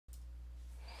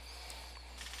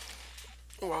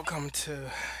Welcome to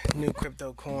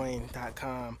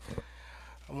newcryptocoin.com.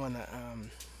 I wanna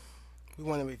we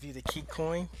wanna review the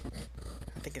Kekcoin.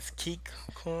 I think it's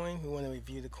Kekcoin. We wanna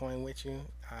review the coin with you.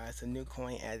 It's a new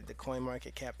coin added to coin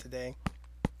market cap today.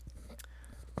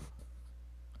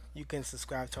 You can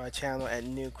subscribe to our channel at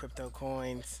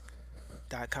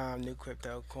newcryptocoins.com, new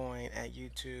crypto coin at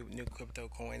YouTube, new crypto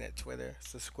coin at Twitter.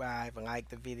 Subscribe, like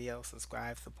the video,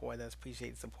 subscribe, support us.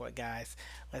 Appreciate the support, guys.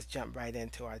 Let's jump right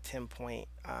into our 10 point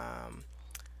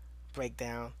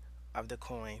breakdown of the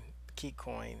coin.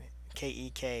 Kekcoin,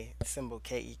 KEK, symbol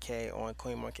KEK on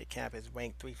CoinMarketCap is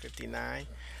ranked 359.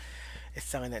 It's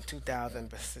selling at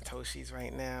 2,000 satoshis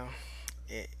right now.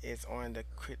 It is on the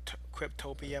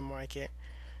Cryptopia market.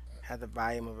 Has a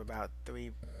volume of about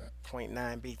 3.9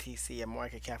 BTC, a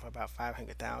market cap of about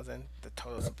 500,000. The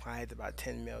total supply is about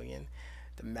 10 million.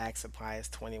 The max supply is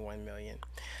 21 million.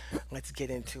 Let's get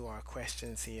into our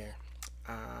questions here.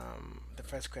 The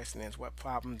first question is, what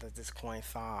problem does this coin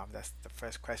solve? That's the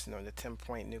first question on the 10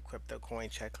 point new crypto coin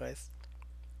checklist.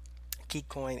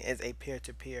 Keycoin is a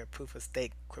peer-to-peer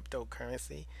proof-of-stake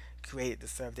cryptocurrency created to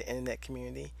serve the internet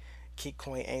community.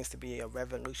 Keycoin aims to be a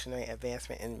revolutionary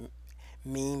advancement in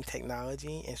meme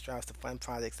technology and strives to fund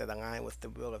projects that align with the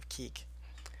will of Keek.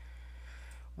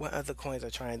 What other coins are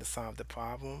trying to solve the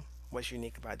problem? What's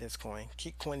unique about this coin?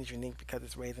 Keycoin is unique because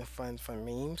it's raising funds from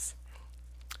memes.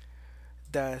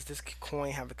 Does this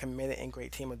coin have a committed and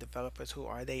great team of developers? Who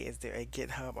are they? Is there a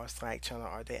GitHub or Slack channel?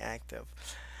 Are they active?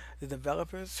 The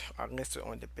developers are listed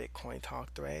on the Bitcoin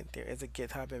Talk thread. There is a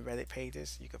GitHub and Reddit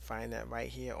pages. You can find that right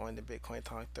here on the Bitcoin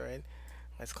Talk thread.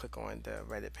 Let's click on the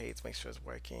Reddit page, make sure it's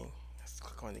working. Let's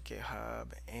click on the GitHub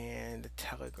and the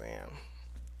Telegram.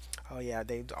 Oh yeah,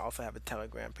 they also have a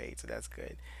Telegram page, so that's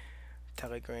good.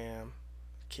 Telegram,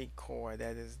 Kekcore,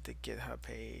 that is the GitHub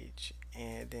page,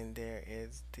 and then there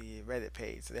is the Reddit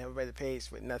page. So they have a Reddit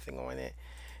page with nothing on it.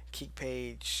 Keek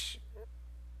page,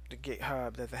 the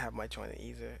GitHub doesn't have much on it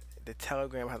either. The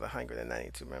Telegram has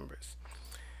 192 members.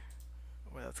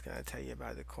 What else can I tell you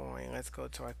about the coin? Let's go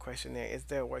to our questionnaire. Is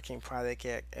there a working product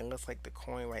yet? It looks like the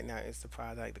coin right now is the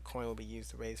product. The coin will be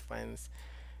used to raise funds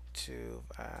to,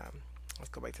 let's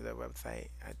go back to their website.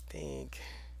 I think,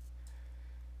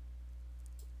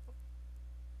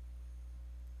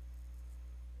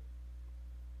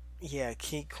 yeah,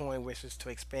 Keycoin wishes to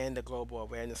expand the global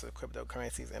awareness of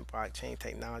cryptocurrencies and blockchain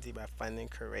technology by funding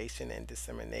curation and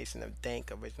dissemination of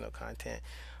dank original content,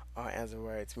 or as the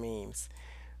words memes.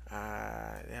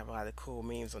 They have a lot of cool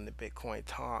memes on the Bitcoin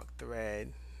Talk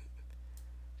thread.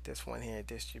 This one here,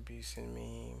 distribution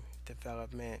meme,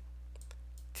 development,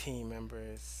 team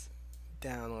members,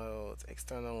 downloads,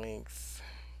 external links.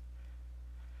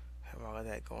 Have all of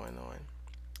that going on.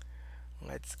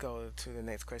 Let's go to the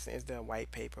next question. Is there a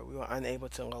white paper? We were unable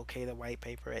to locate a white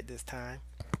paper at this time.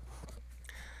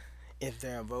 Is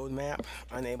there a roadmap?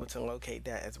 Unable to locate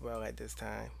that as well at this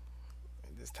time.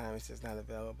 At this time, it's just not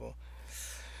available.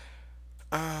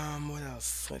 What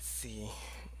else? Let's see.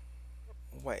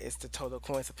 What is the total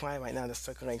coin supply? Right now, the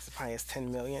circulating supply is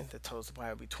 10 million. The total supply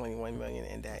will be 21 million,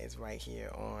 and that is right here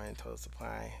on total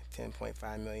supply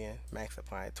 10.5 million. Max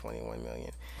supply 21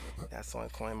 million. That's on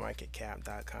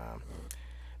CoinMarketCap.com.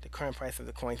 The current price of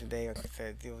the coin today is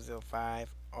at 005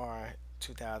 or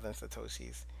 2,000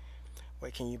 satoshis.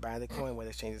 Where can you buy the coin? What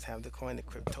exchanges have the coin? The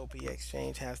Cryptopia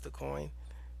exchange has the coin.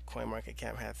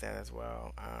 CoinMarketCap has that as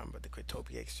well, but the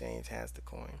Cryptopia exchange has the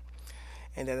coin.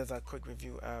 And that is our quick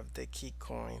review of the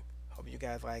Kekcoin. Hope you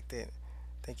guys liked it.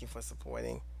 Thank you for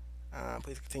supporting.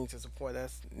 Please continue to support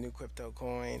us. New Crypto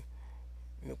Coin,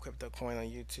 New Crypto Coin on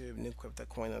YouTube, New Crypto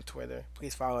Coin on Twitter.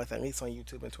 Please follow us at least on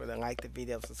YouTube and Twitter. Like the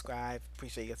video, subscribe.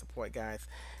 Appreciate your support, guys.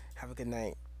 Have a good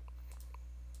night.